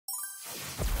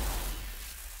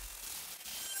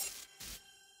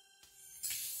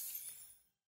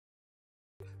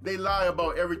They lie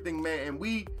about everything, man, and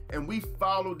we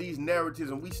follow these narratives,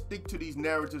 and we stick to these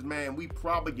narratives, man, and we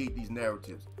propagate these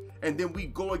narratives. And then we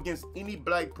go against any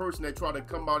black person that try to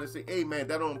come out and say, hey man,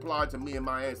 that don't apply to me and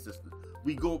my ancestors.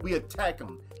 We attack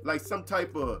them like some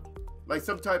type of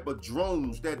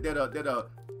drones that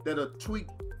are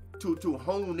tweaked to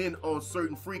hone in on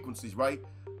certain frequencies, right?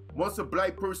 Once a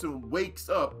black person wakes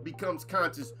up, becomes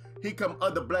conscious, here come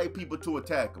other black people to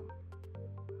attack them.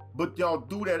 But y'all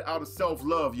do that out of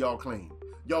self-love, y'all claim.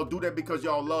 Y'all do that because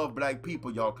y'all love black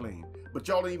people, y'all claim. But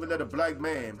y'all don't even let a black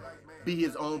man be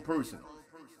his own person.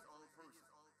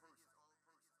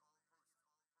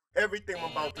 Everything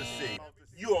I'm about to say,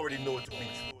 you already know it to be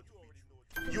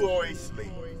true. You are a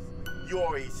slave. You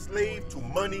are a slave to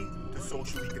money, to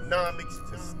social economics,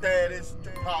 to status, to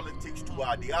politics, to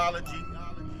ideology.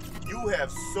 You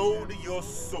have sold your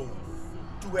soul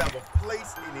to have a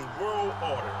place in a world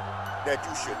order that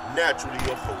you should naturally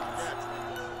oppose.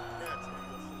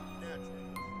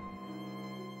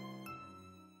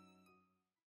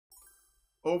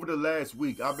 Over the last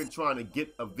week, I've been trying to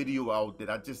get a video out that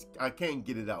I can't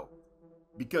get it out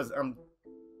because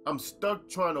I'm stuck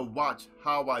trying to watch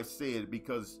how I say it,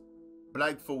 because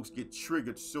black folks get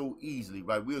triggered so easily,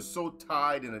 right? We are so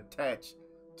tied and attached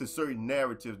to certain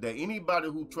narratives that anybody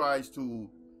who tries to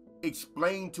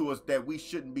explain to us that we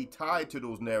shouldn't be tied to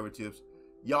those narratives,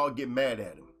 y'all get mad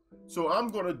at them. So I'm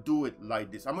gonna do it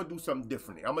like this. I'm gonna do something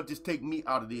differently. I'm gonna just take me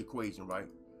out of the equation, right?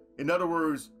 In other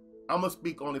words, I'm gonna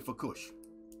speak only for Kush.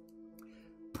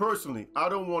 Personally, I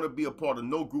don't want to be a part of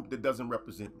no group that doesn't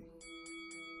represent me.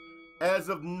 As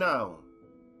of now,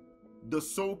 the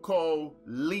so-called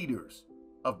leaders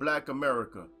of Black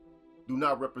America do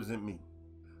not represent me.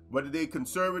 Whether they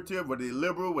conservative, whether they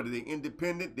liberal, whether they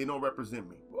independent, they don't represent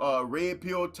me. Red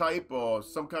pill type or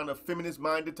some kind of feminist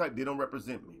minded type, they don't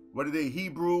represent me. Whether they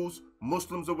Hebrews,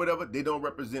 Muslims or whatever, they don't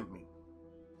represent me.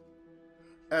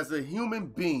 As a human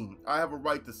being, I have a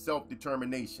right to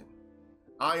self-determination.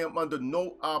 I am under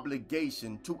no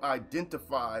obligation to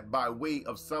identify by way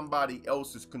of somebody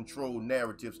else's controlled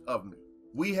narratives of me.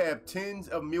 We have tens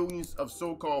of millions of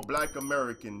so-called Black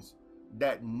Americans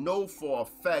that know for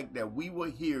a fact that we were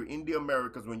here in the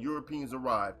Americas when Europeans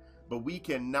arrived, but we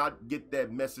cannot get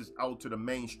that message out to the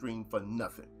mainstream for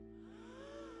nothing.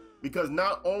 Because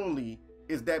not only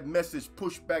is that message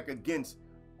pushed back against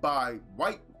by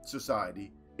white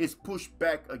society, it's pushed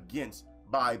back against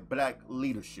by black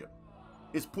leadership.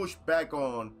 It's pushed back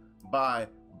on by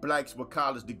blacks with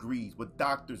college degrees, with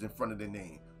doctors in front of their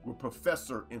name, with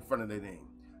professor in front of their name.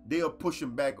 They are pushing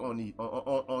back on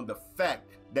the fact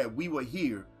that we were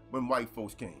here when white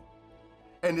folks came.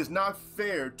 And it's not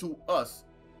fair to us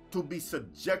to be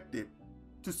subjected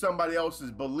to somebody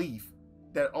else's belief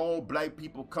that all black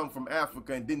people come from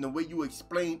Africa, and then the way you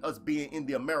explain us being in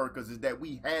the Americas is that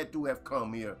we had to have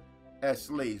come here as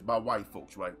slaves by white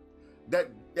folks, right?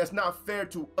 That's not fair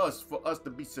to us for us to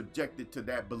be subjected to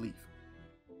that belief.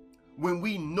 When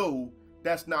we know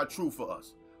that's not true for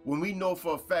us. When we know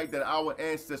for a fact that our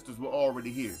ancestors were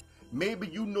already here. Maybe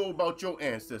you know about your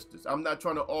ancestors. I'm not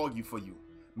trying to argue for you.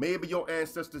 Maybe your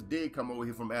ancestors did come over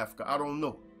here from Africa. I don't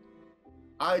know.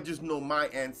 I just know my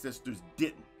ancestors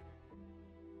didn't.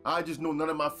 I just know none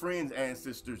of my friends'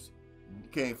 ancestors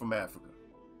came from Africa.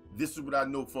 This is what I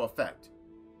know for a fact.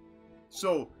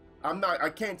 So I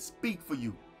can't speak for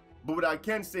you, but what I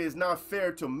can say is not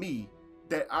fair to me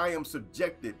that I am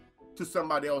subjected to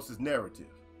somebody else's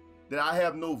narrative, that I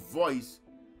have no voice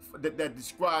that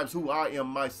describes who I am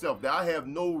myself, that I have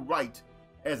no right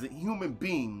as a human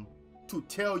being to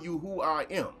tell you who I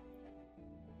am,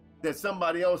 that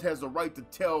somebody else has a right to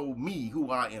tell me who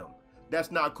I am.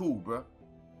 That's not cool, bro.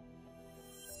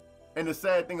 And the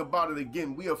sad thing about it,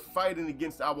 again, we are fighting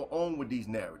against our own with these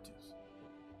narratives.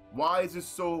 Why is it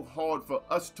so hard for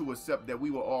us to accept that we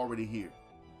were already here?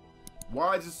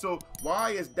 Why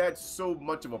is that so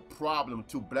much of a problem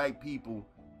to black people,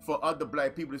 for other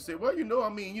black people to say, well,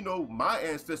 my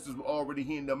ancestors were already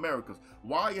here in the Americas?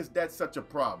 Why is that such a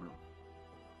problem?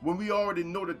 When we already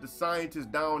know that the scientists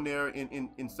down there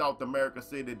in South America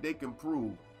say that they can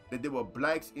prove that there were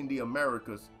blacks in the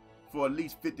Americas for at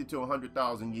least 50 to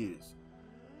 100,000 years.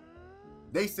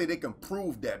 They say they can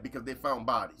prove that because they found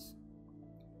bodies.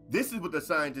 This is what the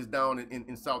scientists down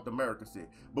in South America said,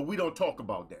 but we don't talk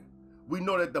about that. We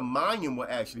know that the Mayan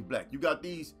were actually black. You got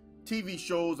these TV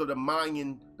shows of the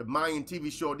Mayan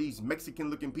TV show, these Mexican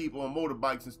looking people on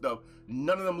motorbikes and stuff.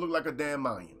 None of them look like a damn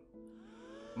Mayan.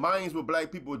 Mayans were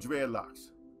black people with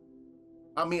dreadlocks.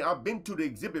 I mean, I've been to the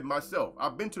exhibit myself.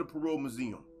 I've been to the Parole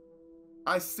Museum.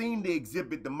 I seen the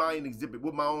exhibit, the Mayan exhibit,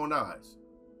 with my own eyes.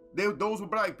 Those were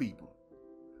black people.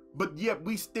 but yet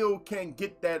we still can't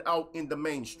get that out in the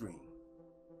mainstream.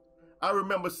 I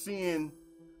remember seeing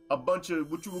a bunch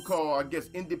of what you would call, I guess,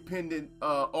 independent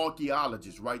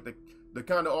archaeologists, right? The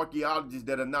kind of archaeologists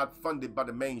that are not funded by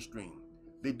the mainstream.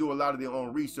 They do a lot of their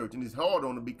own research, and it's hard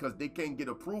on them because they can't get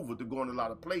approval to go in a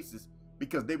lot of places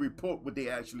because they report what they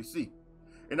actually see.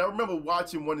 And I remember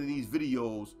watching one of these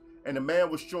videos, and the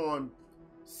man was showing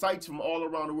sites from all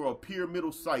around the world,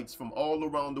 pyramidal sites from all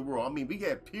around the world. I mean, we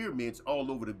had pyramids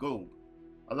all over the globe.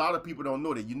 A lot of people don't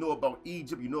know that. You know about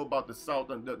Egypt, you know about the South,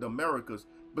 the Americas,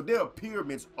 but there are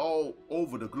pyramids all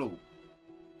over the globe.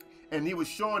 And he was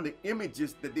showing the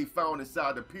images that they found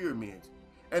inside the pyramids.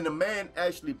 And the man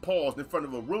actually paused in front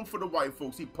of a room full of white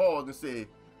folks. He paused and said,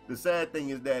 the sad thing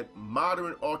is that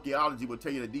modern archaeology will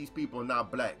tell you that these people are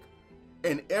not black.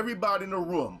 And everybody in the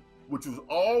room, which was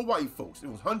all white folks, it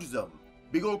was hundreds of them,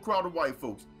 big old crowd of white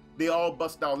folks, they all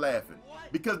bust out laughing.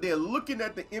 Because they're looking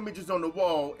at the images on the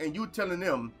wall and you telling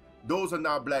them those are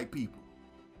not black people.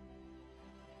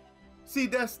 See,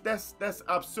 that's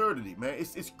absurdity, man.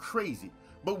 It's crazy.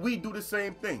 But we do the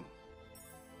same thing.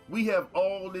 We have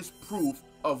all this proof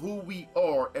of who we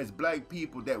are as black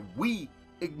people that we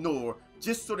ignore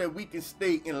just so that we can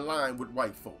stay in line with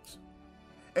white folks.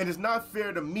 And it's not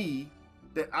fair to me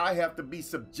that I have to be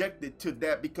subjected to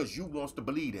that because you wants to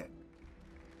believe that.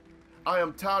 I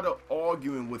am tired of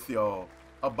arguing with y'all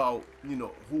about, you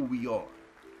know, who we are.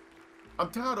 I'm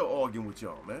tired of arguing with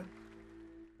y'all, man.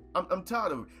 I'm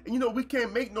tired of it. And you know, we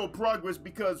can't make no progress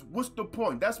because what's the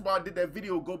point? That's why I did that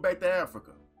video, Go Back to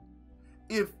Africa.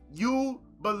 If you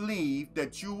believe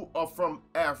that you are from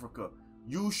Africa,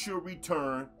 you should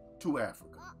return to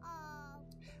Africa.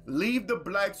 Leave the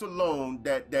blacks alone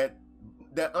that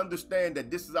understand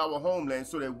that this is our homeland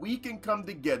so that we can come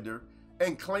together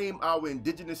and claim our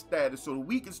indigenous status so that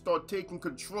we can start taking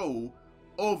control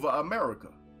over America.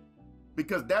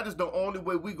 Because that is the only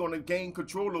way we're going to gain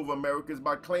control over America is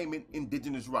by claiming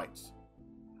indigenous rights.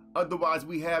 Otherwise,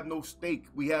 we have no stake.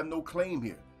 We have no claim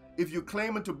here. If you're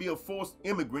claiming to be a forced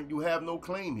immigrant, you have no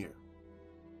claim here.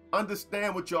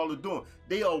 Understand what y'all are doing.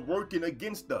 They are working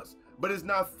against us. But it's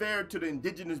not fair to the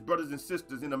indigenous brothers and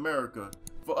sisters in America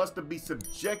for us to be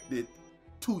subjected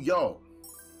to y'all.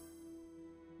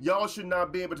 Y'all should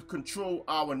not be able to control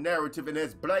our narrative. And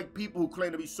as black people who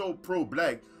claim to be so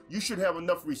pro-black, you should have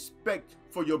enough respect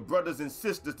for your brothers and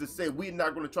sisters to say, we're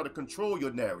not going to try to control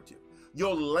your narrative.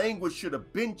 Your language should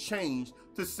have been changed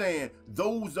to saying,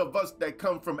 those of us that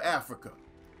come from Africa.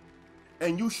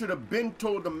 And you should have been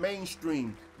told the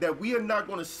mainstream that we are not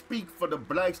going to speak for the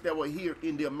blacks that were here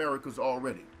in the Americas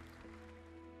already.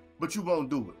 But you won't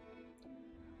do it.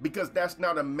 Because that's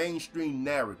not a mainstream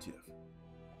narrative.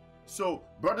 So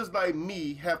brothers like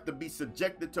me have to be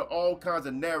subjected to all kinds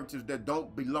of narratives that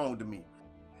don't belong to me.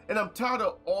 And I'm tired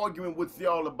of arguing with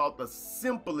y'all about the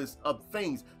simplest of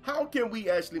things. How can we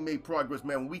actually make progress,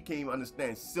 man, when we can't even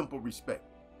understand simple respect?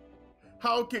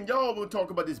 How can y'all want to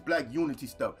talk about this black unity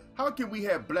stuff? How can we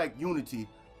have black unity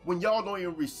when y'all don't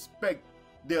even respect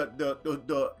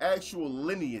the actual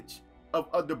lineage of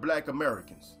other black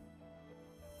Americans?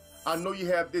 I know you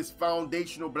have this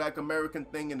foundational black American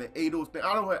thing and the ADOS thing.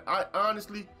 I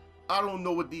honestly don't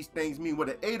know what these things mean. Well,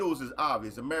 the ADOS is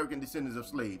obvious, American descendants of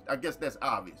slaves. I guess that's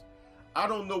obvious. I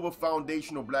don't know what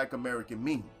foundational black American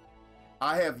means.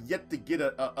 I have yet to get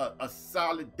a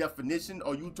solid definition.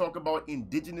 Or you talk about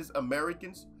indigenous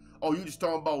Americans? Or you just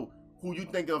talking about who you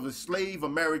think of as slave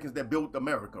Americans that built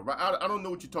America, right? I don't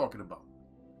know what you're talking about.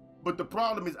 But the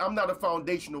problem is I'm not a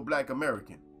foundational black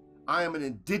American. I am an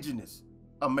indigenous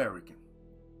American.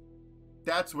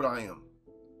 That's what I am.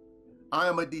 I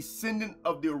am a descendant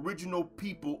of the original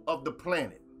people of the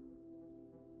planet.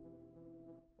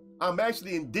 I'm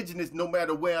actually indigenous no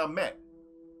matter where I'm at.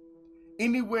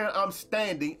 Anywhere I'm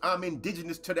standing, I'm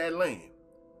indigenous to that land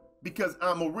because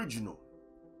I'm original.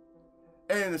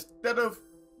 And instead of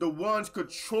the ones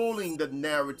controlling the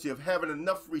narrative having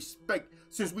enough respect,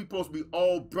 since we're supposed to be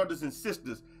all brothers and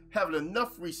sisters, having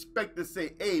enough respect to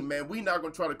say, hey man, we're not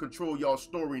gonna try to control y'all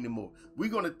story anymore. We're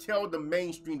gonna tell the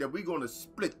mainstream that we're gonna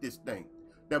split this thing,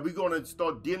 that we're gonna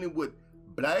start dealing with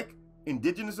black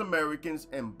indigenous Americans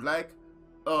and black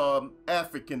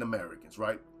African Americans,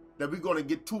 right? That we're gonna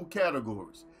get two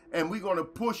categories. And we're gonna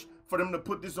push for them to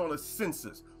put this on a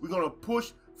census. We're gonna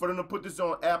push for them to put this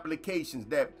on applications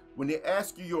that when they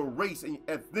ask you your race and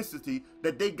ethnicity,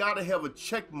 that they gotta have a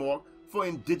check mark for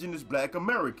indigenous black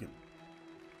American.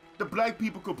 The black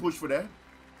people could push for that,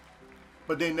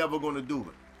 but they're never gonna do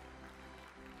it.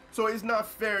 So it's not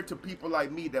fair to people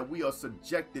like me that we are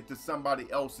subjected to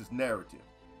somebody else's narrative.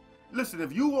 Listen,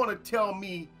 if you wanna tell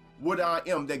me what I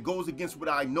am that goes against what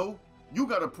I know, you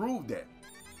gotta prove that.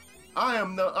 I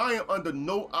am under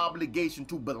no obligation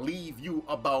to believe you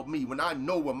about me when I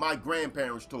know what my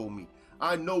grandparents told me.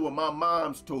 I know what my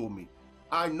moms told me.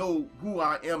 I know who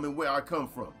I am and where I come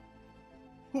from.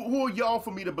 Who are y'all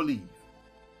for me to believe?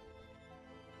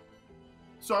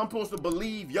 So I'm supposed to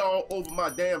believe y'all over my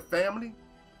damn family?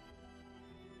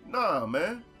 Nah,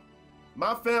 man.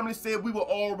 My family said we were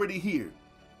already here.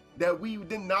 That we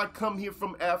did not come here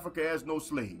from Africa as no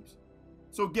slaves.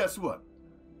 So guess what?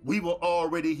 We were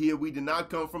already here. We did not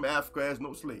come from Africa as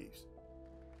no slaves.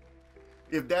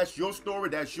 If that's your story,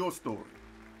 that's your story.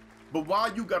 But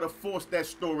why you gotta force that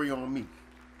story on me?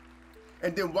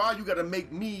 And then why you gotta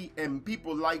make me and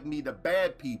people like me the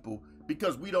bad people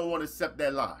because we don't want to accept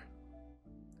that lie?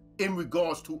 In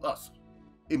regards to us.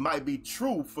 It might be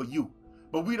true for you,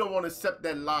 but we don't want to accept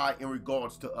that lie in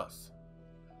regards to us.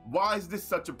 Why is this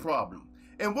such a problem?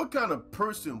 And what kind of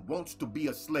person wants to be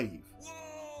a slave?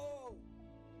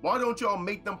 Why don't y'all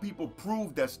make them people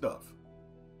prove that stuff?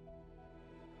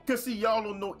 Because see, y'all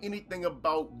don't know anything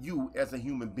about you as a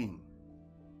human being.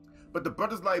 But the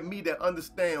brothers like me that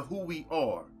understand who we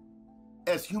are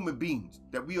as human beings,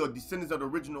 that we are descendants of the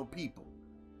original people,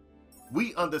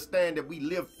 we understand that we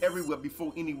lived everywhere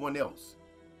before anyone else.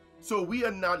 So we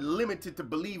are not limited to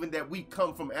believing that we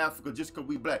come from Africa just because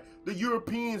we black. The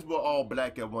Europeans were all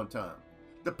black at one time.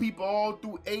 The people all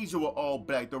through Asia were all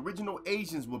black. The original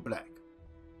Asians were black.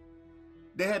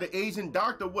 They had an Asian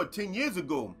doctor, 10 years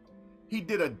ago? He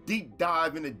did a deep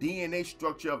dive in the DNA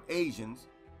structure of Asians.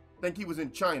 I think he was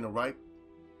in China, right?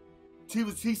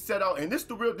 He set out, and this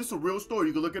is a real story,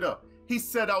 you can look it up. He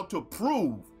set out to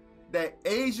prove that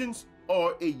Asians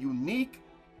are a unique,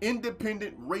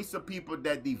 independent race of people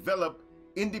that develop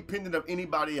independent of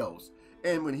anybody else.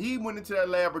 And when he went into that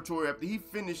laboratory, after he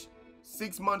finished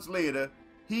 6 months later,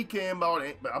 he came out,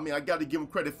 and I mean, I got to give him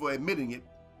credit for admitting it,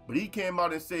 but he came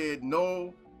out and said,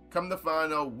 no, come to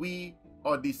find out, we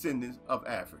are descendants of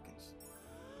Africans.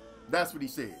 That's what he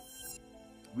said.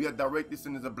 We are direct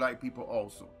descendants of black people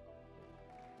also.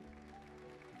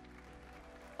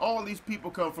 All these people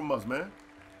come from us, man.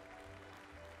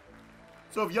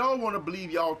 So if y'all want to believe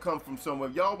y'all come from somewhere,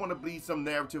 if y'all want to believe some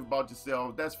narrative about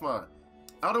yourselves, that's fine.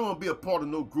 I don't want to be a part of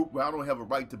no group where I don't have a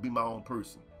right to be my own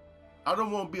person. I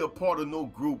don't want to be a part of no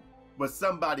group where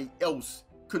somebody else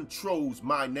controls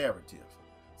my narrative.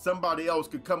 Somebody else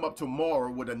could come up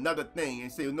tomorrow with another thing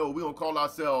and say, no, we don't call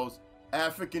ourselves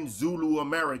African Zulu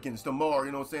Americans tomorrow,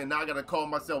 you know what I'm saying? Now I got to call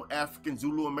myself African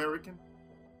Zulu American?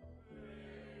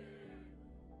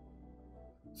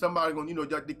 Somebody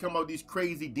gonna, they come out with these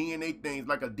crazy DNA things,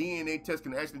 like a DNA test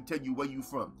can actually tell you where you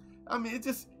from. I mean,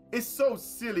 it's so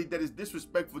silly that it's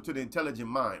disrespectful to the intelligent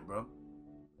mind, bro.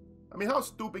 I mean, how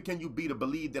stupid can you be to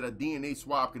believe that a DNA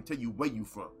swab can tell you where you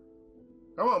from?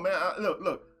 Come on, man.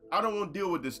 Look, I don't want to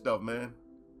deal with this stuff, man.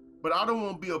 But I don't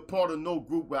want to be a part of no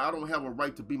group where I don't have a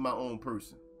right to be my own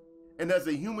person. And as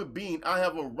a human being, I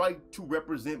have a right to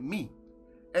represent me.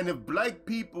 And if black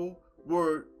people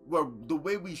were the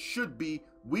way we should be,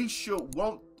 we should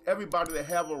want everybody to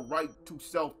have a right to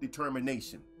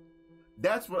self-determination.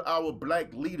 That's what our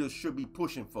black leaders should be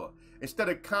pushing for. Instead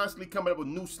of constantly coming up with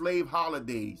new slave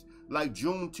holidays like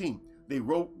Juneteenth. They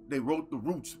wrote the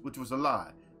Roots, which was a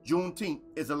lie. Juneteenth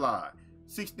is a lie.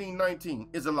 1619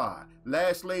 is a lie.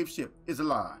 Last slave ship is a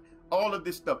lie. All of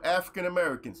this stuff, African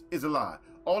Americans, is a lie.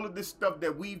 All of this stuff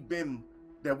that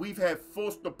we've had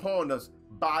forced upon us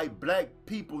by black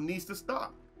people needs to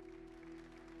stop.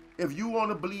 If you want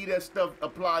to believe that stuff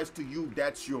applies to you,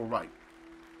 that's your right.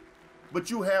 But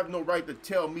you have no right to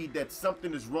tell me that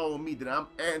something is wrong with me, that I'm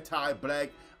anti-black,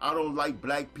 I don't like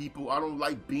black people, I don't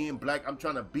like being black, I'm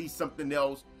trying to be something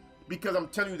else, because I'm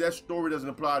telling you that story doesn't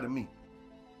apply to me.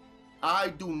 I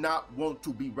do not want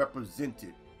to be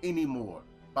represented anymore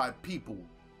by people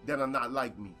that are not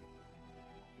like me.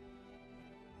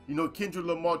 You know, Kendrick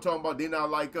Lamar talking about they not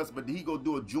like us, but he go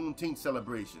do a Juneteenth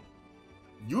celebration.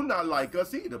 You not like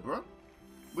us either, bro.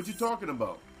 What you talking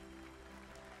about?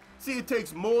 See, it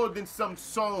takes more than some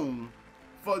song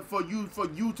for you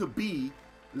to be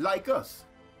like us.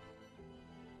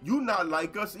 You not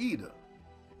like us either.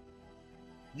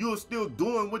 You're still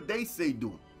doing what they say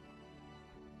do.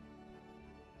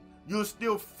 You're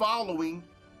still following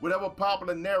whatever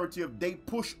popular narrative they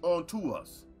push onto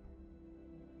us.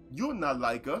 You're not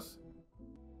like us.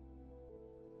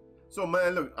 So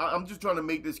man, look, I'm just trying to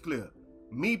make this clear.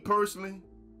 Me personally,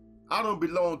 I don't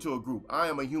belong to a group. I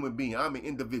am a human being. I'm an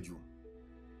individual.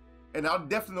 And I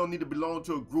definitely don't need to belong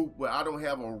to a group where I don't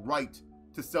have a right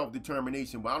to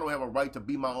self-determination, where I don't have a right to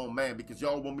be my own man because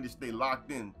y'all want me to stay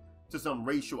locked in to some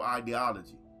racial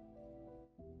ideology.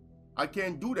 I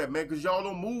can't do that, man, because y'all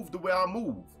don't move the way I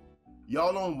move.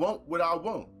 Y'all don't want what I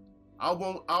want. I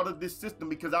want out of this system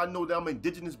because I know that I'm an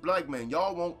indigenous black man.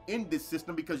 Y'all won't end this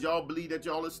system because y'all believe that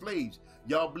y'all are slaves.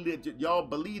 Y'all believe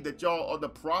that y'all are the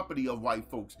property of white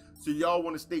folks. So y'all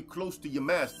want to stay close to your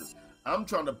masters. I'm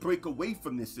trying to break away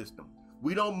from this system.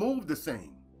 We don't move the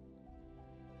same.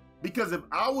 Because if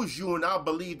I was you and I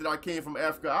believed that I came from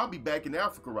Africa, I'll be back in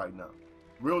Africa right now.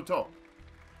 Real talk.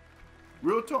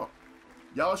 Real talk.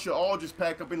 Y'all should all just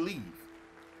pack up and leave.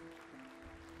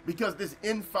 Because this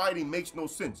infighting makes no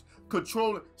sense.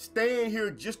 Staying here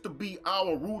just to be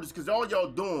our rulers, because all y'all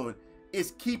doing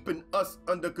is keeping us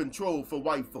under control for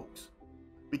white folks.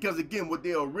 Because again, what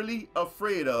they are really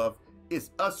afraid of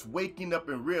is us waking up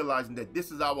and realizing that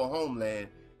this is our homeland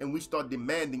and we start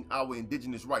demanding our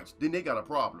indigenous rights. Then they got a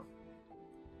problem.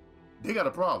 They got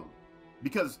a problem.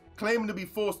 Because claiming to be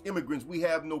forced immigrants, we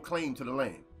have no claim to the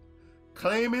land.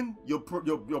 Claiming your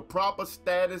proper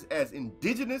status as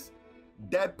indigenous,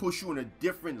 that puts you in a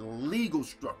different legal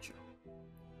structure,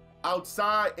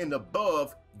 outside and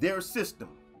above their system.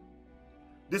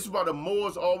 This is why the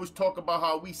Moors always talk about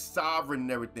how we sovereign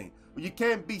and everything. But you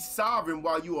can't be sovereign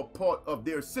while you are part of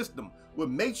their system. What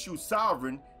makes you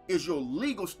sovereign is your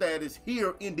legal status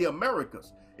here in the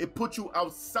Americas. It puts you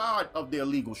outside of their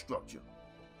legal structure.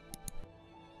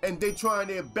 And they're trying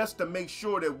their best to make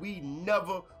sure that we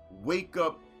never wake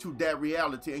up to that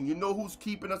reality. And you know who's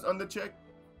keeping us under check?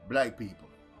 Black people.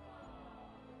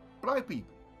 Black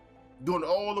people. Doing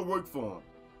all the work for them.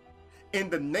 In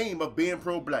the name of being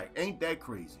pro-black. Ain't that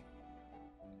crazy?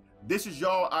 This is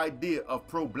y'all idea of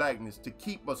pro-blackness, to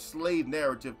keep a slave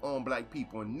narrative on black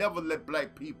people and never let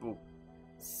black people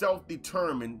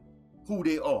self-determine who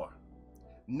they are.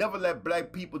 Never let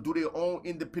black people do their own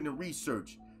independent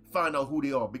research, find out who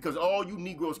they are. Because all you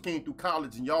Negroes came through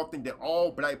college and y'all think that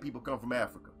all black people come from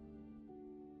Africa.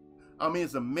 I mean,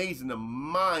 it's amazing the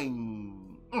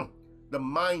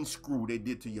mind screw they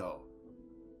did to y'all.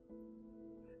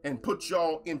 And put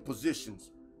y'all in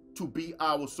positions to be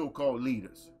our so-called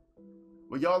leaders.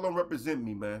 Well, y'all don't represent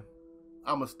me, man.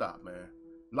 I'ma stop, man.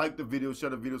 Like the video, share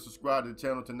the video, subscribe to the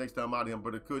channel. Till next time, out here, I'm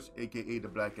Brother Kush, aka the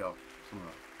Black Elf.